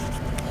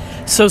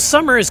So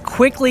summer is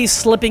quickly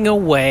slipping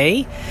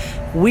away.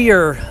 We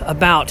are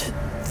about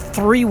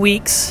 3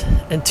 weeks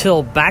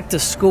until back to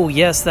school.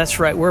 Yes, that's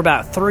right. We're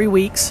about 3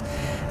 weeks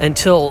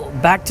until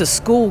back to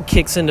school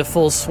kicks into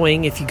full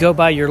swing. If you go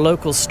by your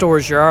local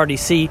stores, you already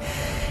see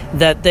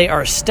that they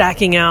are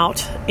stacking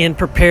out and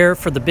prepare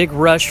for the big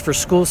rush for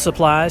school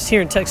supplies.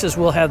 Here in Texas,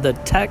 we'll have the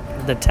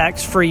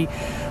tax-free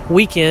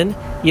weekend.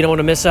 You don't want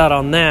to miss out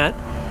on that.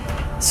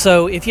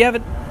 So if you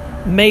haven't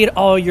made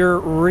all your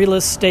real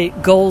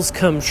estate goals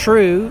come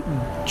true,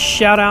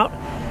 shout out,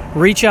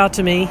 reach out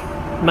to me.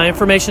 My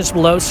information is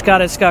below,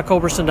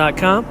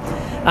 Scott@scottculberson.com.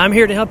 I'm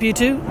here to help you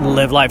too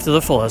live life to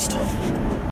the fullest.